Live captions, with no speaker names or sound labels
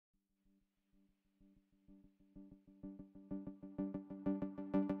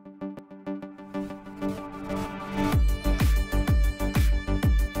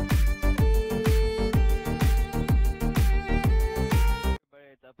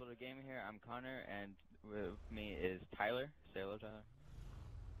Little Gaming here. I'm Connor, and with me is Tyler. Say hello, Tyler.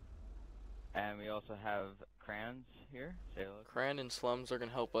 And we also have Crayons here. Say hello. Cran and Slums are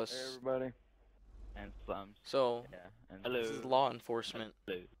gonna help us. Hey everybody. And Slums. So yeah. And this is law enforcement.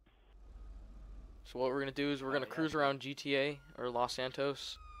 Hello. So what we're gonna do is we're gonna cruise around GTA or Los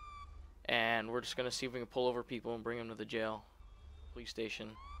Santos, and we're just gonna see if we can pull over people and bring them to the jail, police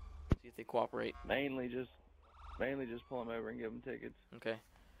station, see if they cooperate. Mainly just pull them over and give them tickets. Okay.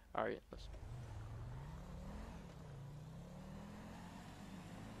 All right. Let's.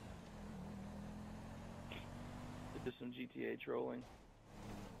 Just some GTA trolling.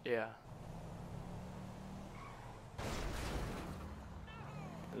 Yeah.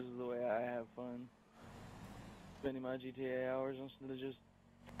 This is the way I have fun. Spending my GTA hours instead of just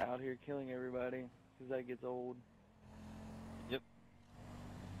out here killing everybody, because that gets old. Yep.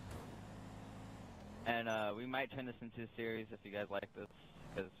 And we might turn this into a series if you guys like this,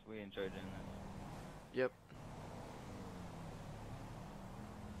 because we enjoyed doing this. Yep.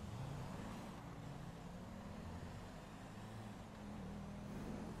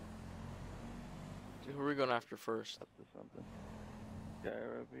 So who are we going after first? Up to something. Guy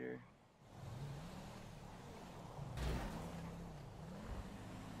right up here.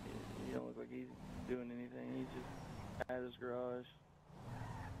 He don't look like he's doing anything. He's just at his garage.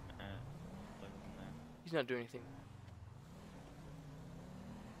 He's not doing anything.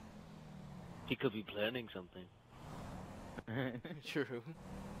 He could be planning something. True.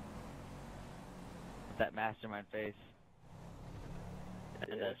 With that mastermind face.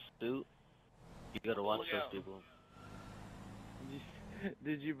 And that suit. You gotta watch those people.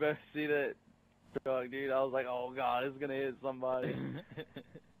 Did you both see that truck, dude? I was like, oh god, it's gonna hit somebody.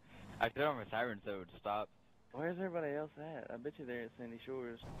 I turned on my siren so it would stop. Where's everybody else at? I bet you they're at Sandy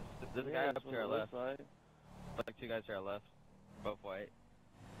Shores. There's a guy up to our left. Like 2 guys to our left. Both white.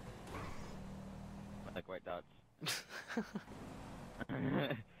 Like white dots.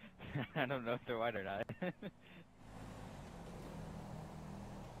 I don't know if they're white or not.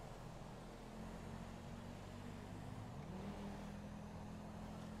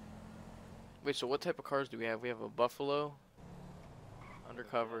 Wait, so what type of cars do we have? We have a Buffalo,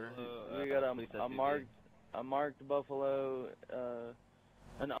 undercover. We got a marked Buffalo,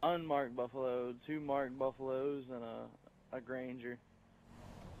 an unmarked Buffalo, 2 marked Buffaloes, and a Granger.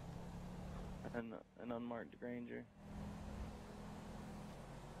 And an unmarked Granger.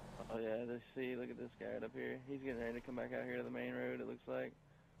 Oh yeah, look at this guy right up here. He's getting ready to come back out here to the main road, it looks like.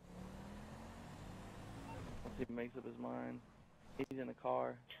 Let's see if he makes up his mind. He's in a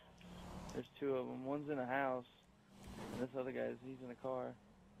car. There's 2 of them. One's in a house, and this other he's in a car.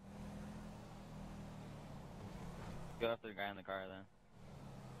 Go after the guy in the car then.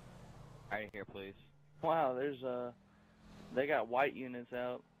 Right here, please. Wow, they got white units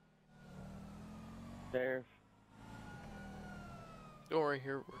out. Sheriff. Don't worry,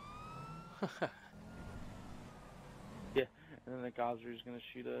 here. Yeah, and then the cops are just gonna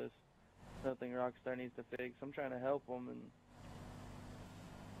shoot us. Nothing Rockstar needs to fix. I'm trying to help them, and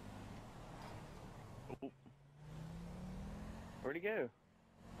where'd he go?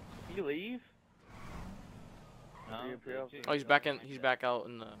 Did he leave? No, Oh, he's back in. He's back out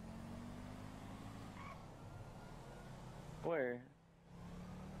in the. Where?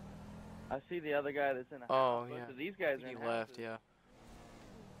 I see the other guy that's in the house. Oh Both yeah. of these guys are He in left. houses.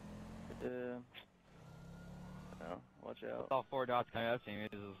 Yeah. No, watch out. All 4 dots coming up to me.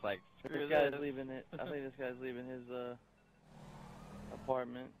 It's just like, This guy's leaving it. I think this guy's leaving his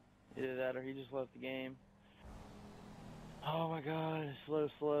apartment. Either that or he just left the game. Oh my god,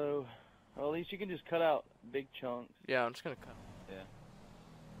 slow. Well, at least you can just cut out big chunks. Yeah, I'm just gonna cut. yeah.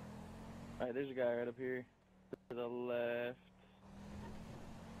 Alright, there's a guy right up here. To the left.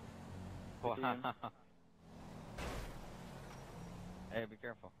 Wow. Hey, be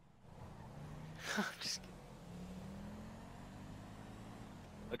careful. Just kidding.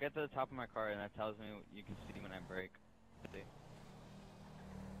 Look at the top of my car, and that tells me you can see when I brake. See?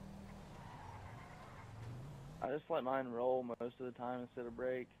 I just let mine roll most of the time instead of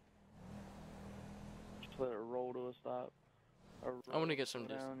brake. Just let it roll to a stop. Or I want to get some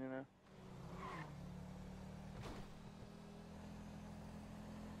down, you know.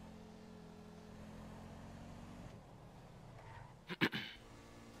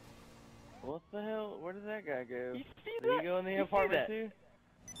 What the hell? Where did that guy go? You see Did he go in the apartment too?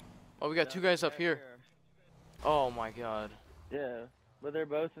 Oh, we got 2 guys up here. Oh my god. Yeah, but they're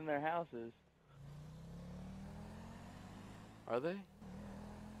both in their houses. Are they?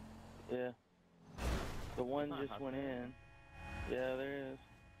 Yeah. The one just went in. Yeah, there is.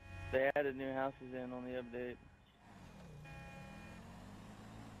 They added new houses in on the update.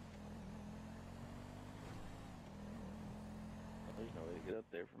 up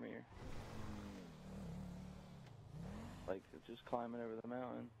there from here. Like, it's just climbing over the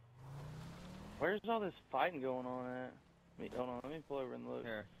mountain. Where's all this fighting going on at? Hold on, let me pull over and look.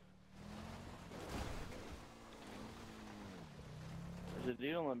 Here. There's a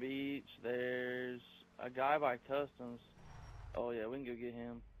dude on the beach. There's a guy by customs. Oh yeah, we can go get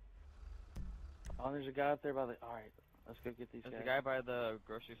him. Oh, there's a guy up there by the. All right, let's go get these guys. There's a guy by the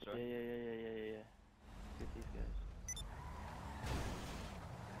grocery store. Yeah. Get these guys.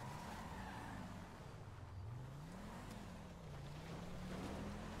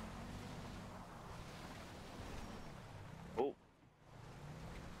 Oh.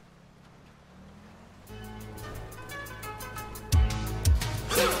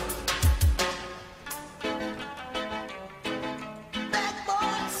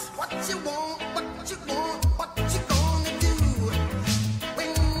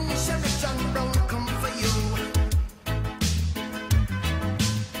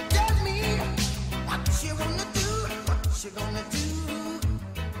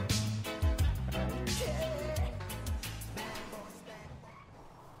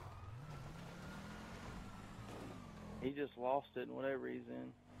 He just lost it in whatever he's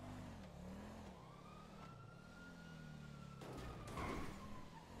in.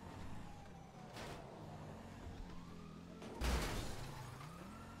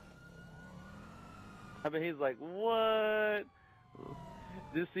 I bet he's like, what?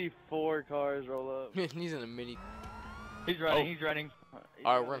 Just see 4 cars roll up. He's in a mini. He's running, he's running.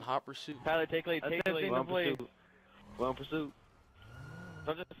 Alright, we're in hot pursuit. Tyler, take lead, take lead. We're on pursuit.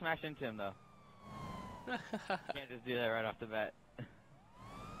 Don't just smash into him, though. You can't just do that right off the bat.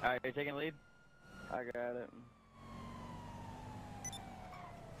 Alright, you're taking lead? I got it.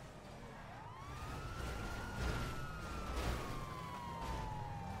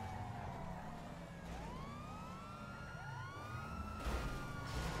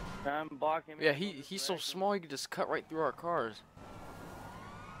 I'm blocking. Yeah, he's so small he could just cut right through our cars.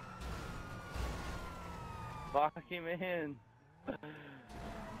 Block him in.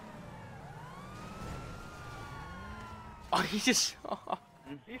 Oh, he just.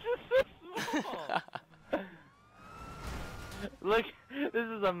 He's just so small. Look, this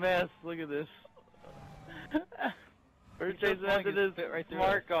is a mess. Look at this. We're chasing after this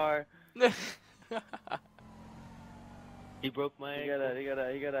smart car. He broke my He got a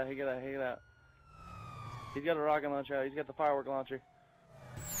He's got a rocket launcher out. He's got the firework launcher.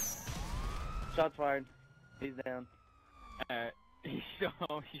 Shots fired. He's down. Alright. He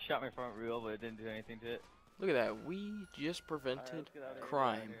shot my front wheel, but it didn't do anything to it. Look at that. We just prevented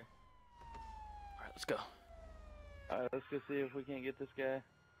crime. Alright, let's go. Alright, let's go see if we can't get this guy.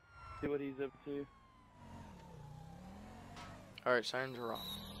 See what he's up to. Alright, sirens are off.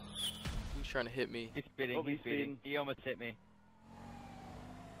 He's trying to hit me. He's speeding, Oh, he's speeding. He almost hit me.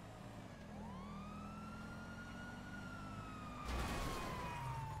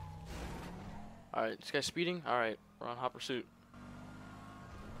 Alright, this guy's speeding? Alright, we're on hot pursuit.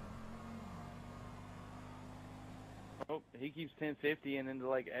 Oh, he keeps 1050 and into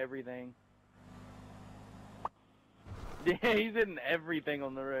like everything. Yeah, he's hitting everything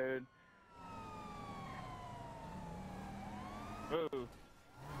on the road. Ooh.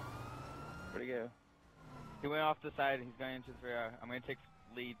 Where'd he go? He went off the side, he's going into the 3R. I'm gonna take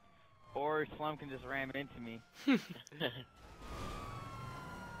lead. Or Slum can just ram into me.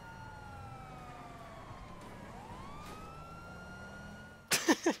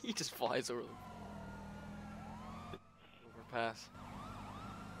 He just flies over the overpass.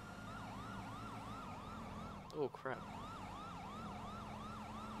 Oh crap.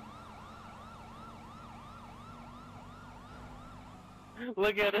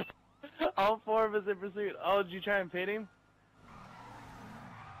 Look at it. All 4 of us in pursuit. Oh, did you try and pit him?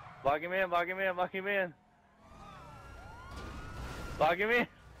 Block him in, block him in, block him in. Block him in.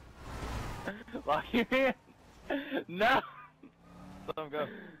 Block him in. No. Let him go.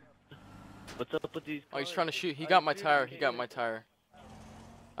 What's up with these cars? Oh, he's trying to shoot. He got my tire. He got my tire.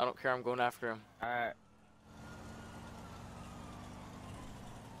 I don't care. I'm going after him. Alright.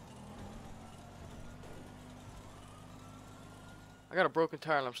 I got a broken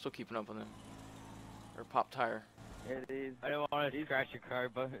tire and I'm still keeping up with him. Or pop tire. It is. I don't want to scratch your car,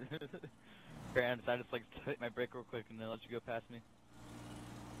 but Grand, I just like to hit my brake real quick and then let you go past me.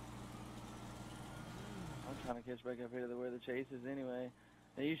 I'm trying to catch back up here to where the chase is anyway.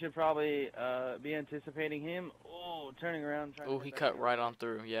 Now you should probably be anticipating him. Oh, turning around. Oh, he cut right on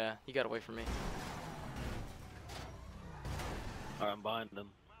through. Yeah, he got away from me. Alright, I'm behind them.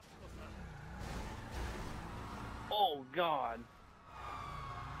 Oh God.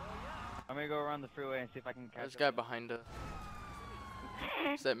 I'm gonna go around the freeway and see if I can catch There's a guy behind us.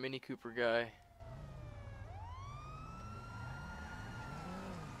 It's that Mini Cooper guy.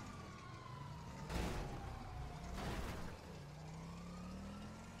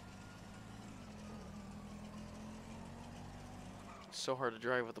 It's so hard to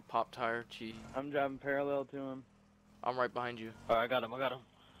drive with a pop tire. Gee. I'm driving parallel to him. I'm right behind you. Alright, I got him, I got him.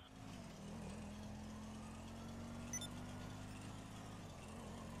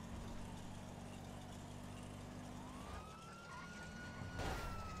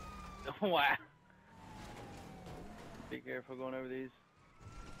 Wow. Be careful going over these.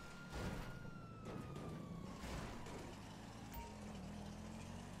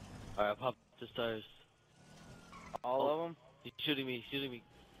 Alright, pop his tires. All of them? He's shooting me, he's shooting me.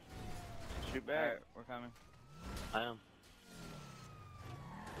 Shoot back. Alright, we're coming. I am.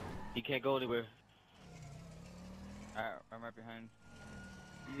 He can't go anywhere. Alright, I'm right behind.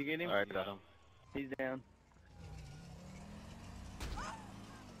 Did you get him? Alright, got him. He's down.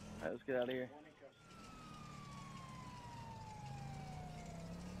 Alright, let's get out of here.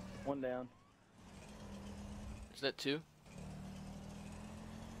 One down. Is that 2?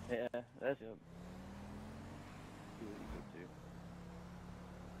 Yeah, that's it.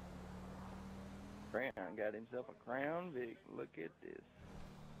 Crayon got himself a Crown Vic. Look at this.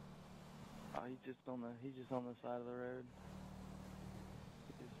 Oh, he's just on the side of the road.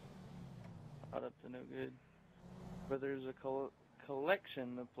 He's not up to no good. But there's a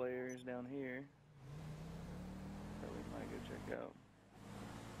collection of players down here that we might go check out.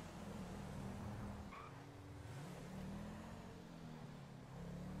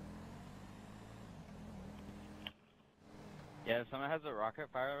 Yeah, if someone has a rocket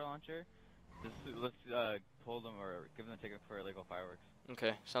fire launcher, just let's pull them or give them a ticket for illegal fireworks.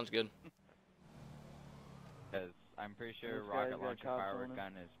 Okay, sounds good. Because I'm pretty sure This guy's rocket got launcher cops on firework him.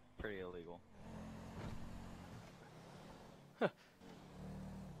 gun is pretty illegal.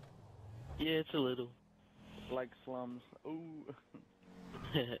 Yeah, it's a little. Like slums. Ooh.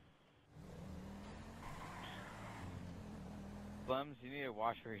 Plums, you need to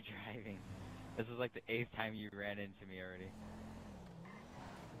watch where you're driving. This is like the 8th time you ran into me already.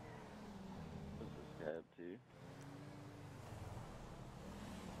 What's this guy up to?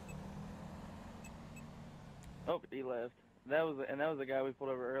 Oh, he left. That was the guy we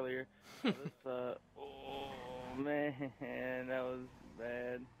pulled over earlier. This, oh man, that was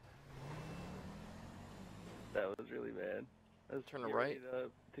bad. That was really bad. Let's Turn to get right? ready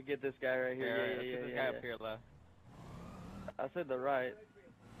to get this guy right here. Let's get this guy up here left. I said the right.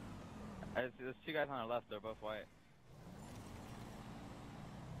 There's 2 guys on the left, they're both white.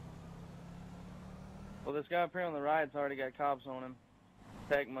 Well, this guy up here on the right's already got cops on him.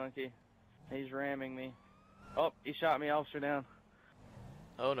 Tech monkey. He's ramming me. Oh, he shot me, officer down.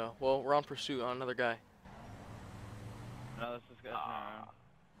 Oh no. Well, we're on pursuit on another guy. No, this is good.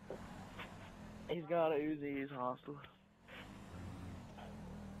 He's got a Uzi, he's hostile.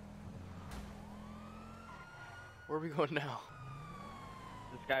 Where are we going now?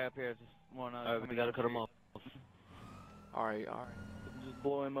 This guy up here is just one other. Alright, we gotta cut him off. Alright, alright. Just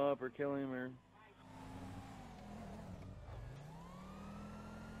blow him up or kill him or...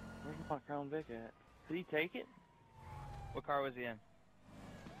 Where's my Crown Vic at? Did he take it? What car was he in?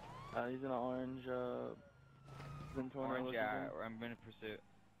 He's in an orange, Ventura Orange, looking yeah, thing. I'm in pursuit.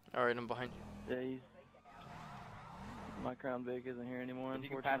 Alright, I'm behind you. Yeah, he's... My Crown Vic isn't here anymore, If you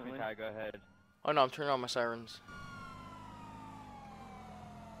can pass me, unfortunately. Ty, go ahead. Oh no, I'm turning on my sirens.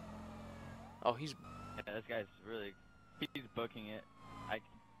 Oh, he's... Yeah, this guy's really... He's booking it.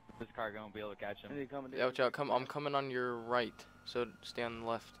 This car won't be able to catch him. Is he coming Yeah, watch out. I'm coming on your right, so stay on the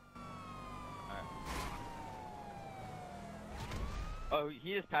left. Alright. Oh,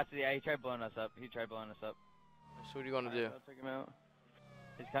 he just passed it. Yeah, he tried blowing us up. So what do you want to do? I'll take him out.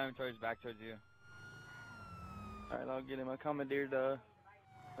 He's coming back towards you. Alright, I'll get him. I commandeered a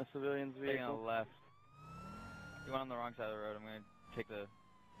civilian's Taking on vehicle. the left. You went on the wrong side of the road. I'm gonna take the...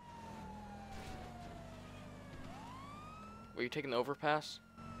 Were you taking the overpass?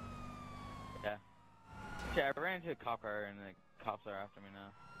 Yeah. Yeah, I ran into a cop car and the cops are after me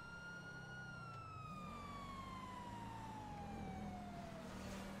now.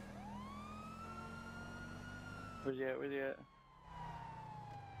 Where's he at? Where's he at?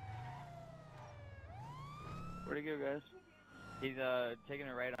 Where'd he go, guys? He's taking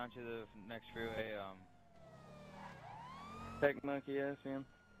it right onto the next freeway. Tech monkey, yeah, I see him.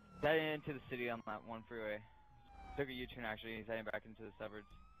 Heading into the city on that one freeway. Took a U-turn actually. He's heading back into the suburbs.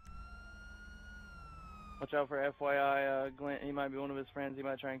 Watch out for FYI, Glenn. He might be one of his friends. He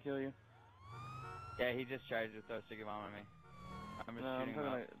might try and kill you. Yeah, he just tried to throw a sticky bomb at me. I'm just No, I'm shooting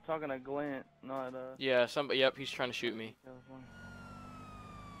him up. talking to Glenn, not Yeah, yep, he's trying to shoot me. California.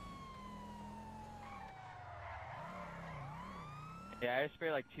 Yeah, I just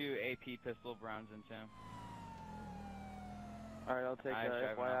sprayed like 2 AP pistol rounds into him. Alright, I'll take Nice,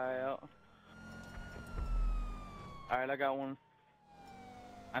 driving FYI off. out. Alright, I got one.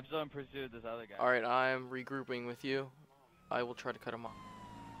 I'm still in pursuit of this other guy. Alright, I'm regrouping with you. I will try to cut him off.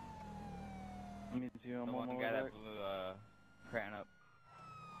 Me too, I'm The on one my guy way that back. blew Cran up.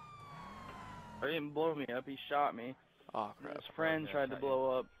 He didn't blow me up, he shot me. Oh crap. His friend yeah, tried to shot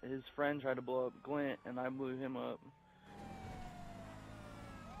blow up. His friend tried to blow up Glint, and I blew him up.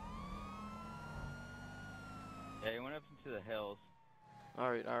 Yeah, he went up into the hills.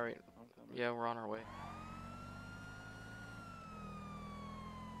 Alright, alright. I'm coming. Yeah, we're on our way.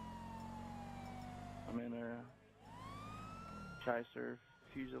 I'm in a Tri-Surf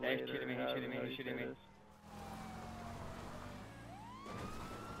Fusilier. Yeah, he's shooting me, he's shooting me, he's shooting me.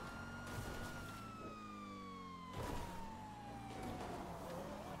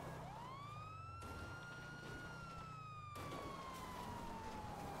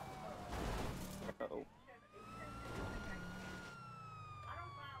 Uh-oh.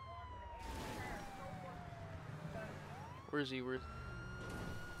 Where is he? Where is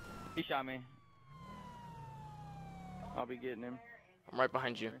He shot me. I'll be getting him. I'm right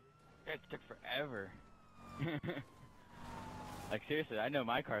behind you. It took forever. Like seriously, I know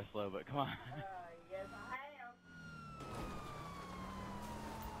my car's slow, but come on. Yes, I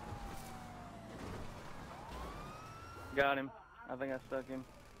am. Got him. I think I stuck him.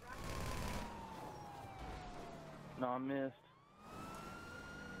 No, I missed.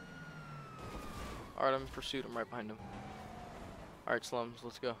 Alright, I'm in pursuit. I'm right behind him. Alright, Slums,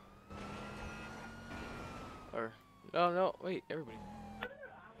 let's go. Or, no, wait, everybody.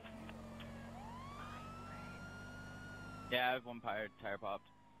 Yeah, I have one tire popped.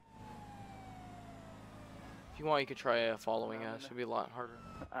 If you want, you could try following us. It'd be a lot harder.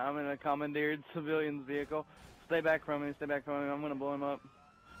 I'm in a commandeered civilian's vehicle. Stay back from me, stay back from me. I'm gonna blow him up.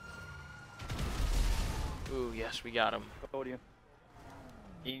 Ooh, yes, we got him. Told you.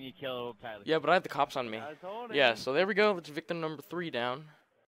 You need to kill Tyler. Yeah, but I have the cops on me. I told him. Yeah, so there we go. That's victim number 3 down.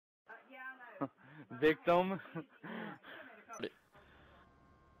 Victim.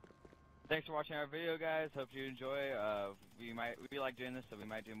 Thanks for watching our video, guys. Hope you enjoy. We like doing this, so we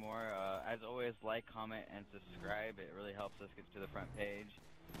might do more. As always, like, comment, and subscribe. It really helps us get to the front page.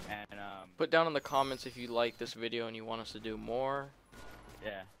 And Put down in the comments if you like this video and you want us to do more.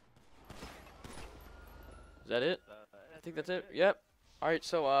 yeah. Is that it? I think that's it. Yep. Alright,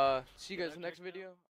 so see you guys in the next video.